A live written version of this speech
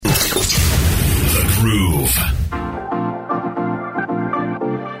Groove.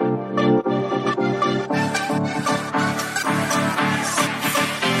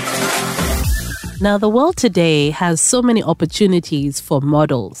 Now, the world today has so many opportunities for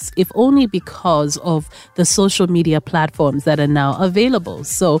models, if only because of the social media platforms that are now available.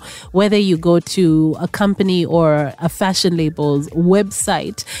 So whether you go to a company or a fashion label's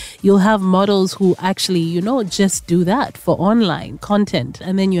website, you'll have models who actually, just do that for online content.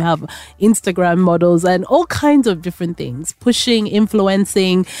 And then you have Instagram models and all kinds of different things, pushing,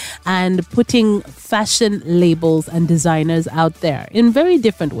 influencing, and putting fashion labels and designers out there in very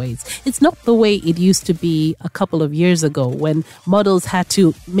different ways. It's not the way it used to be a couple of years ago when models had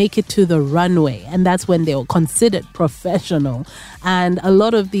to make it to the runway, and that's when they were considered professional. And a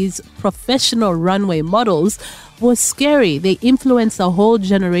lot of these professional runway models was scary. They influenced a whole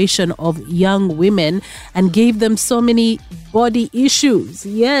generation of young women and gave them so many body issues.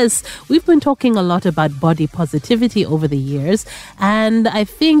 Yes, we've been talking a lot about body positivity over the years, and I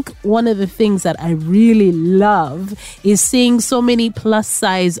think one of the things that I really love is seeing so many plus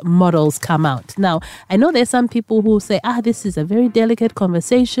size models come out. Now, I know there's some people who say, this is a very delicate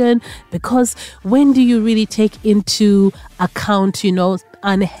conversation, because when do you really take into account,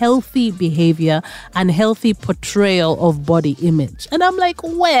 unhealthy behavior, unhealthy portrayal of body image? And I'm like,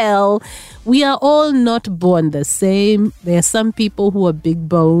 well, we are all not born the same. There are some people who are big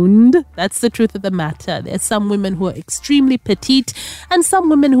boned. That's the truth of the matter. There's some women who are extremely petite and some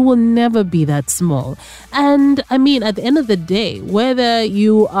women who will never be that small. And I mean, at the end of the day, whether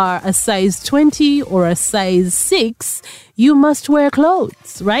you are a size 20 or a size 6, you must wear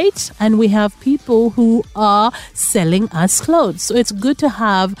clothes, right? And we have people who are selling us clothes. So it's good to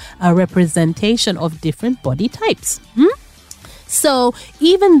have a representation of different body types. So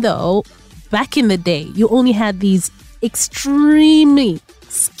even though back in the day, you only had these extremely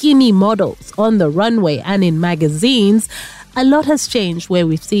skinny models on the runway and in magazines, a lot has changed where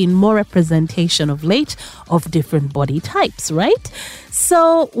we've seen more representation of late of different body types, right?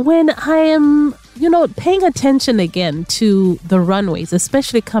 So when I am, paying attention again to the runways,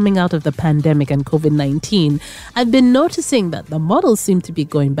 especially coming out of the pandemic and COVID-19, I've been noticing that the models seem to be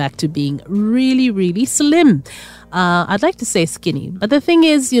going back to being really, really slim. I'd like to say skinny, but the thing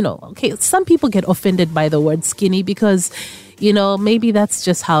is, some people get offended by the word skinny because, maybe that's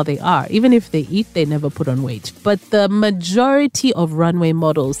just how they are. Even if they eat, they never put on weight. But the majority of runway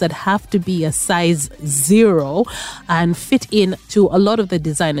models that have to be a size 0 and fit into a lot of the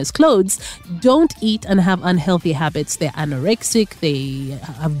designers' clothes don't eat and have unhealthy habits. They're anorexic, they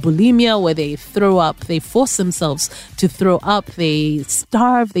have bulimia where they throw up, they force themselves to throw up, they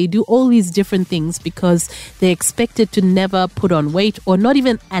starve, they do all these different things because they're expected to never put on weight or not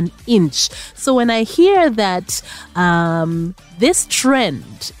even an inch. So when I hear that this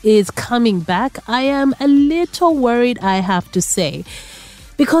trend is coming back, I am a little worried, I have to say.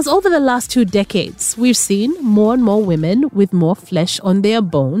 Because over the last 2 decades, we've seen more and more women with more flesh on their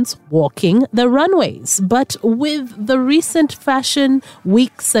bones walking the runways. But with the recent fashion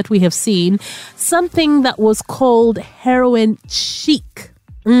weeks that we have seen, something that was called heroin chic.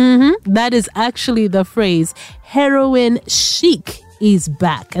 That is actually the phrase. Heroin chic is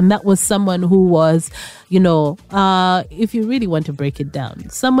back. And that was someone who was, if you really want to break it down,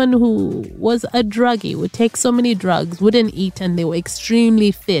 someone who was a druggie, would take so many drugs, wouldn't eat, and they were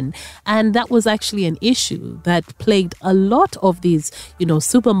extremely thin. And that was actually an issue that plagued a lot of these,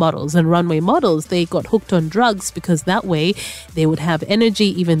 supermodels and runway models. They got hooked on drugs because that way they would have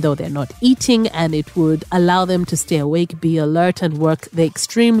energy even though they're not eating, and it would allow them to stay awake, be alert, and work the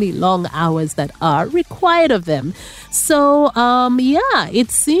extremely long hours that are required of them. So,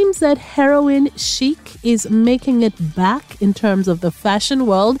 it seems that heroin chic is making it back in terms of the fashion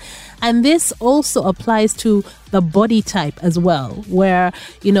world. And this also applies to the body type as well, where,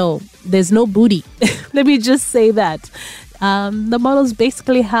 there's no booty. Let me just say that. The models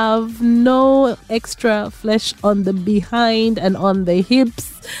basically have no extra flesh on the behind and on the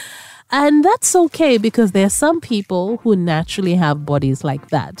hips. And that's okay because there are some people who naturally have bodies like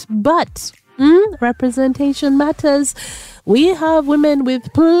that. But representation matters. We have women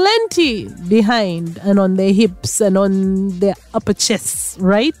with plenty behind and on their hips and on their upper chests,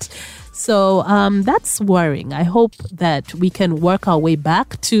 right? So that's worrying. I hope that we can work our way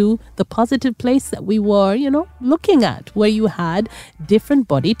back to the positive place that we were, looking at, where you had different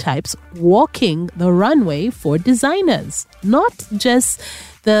body types walking the runway for designers, not just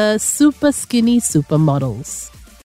the super skinny supermodels.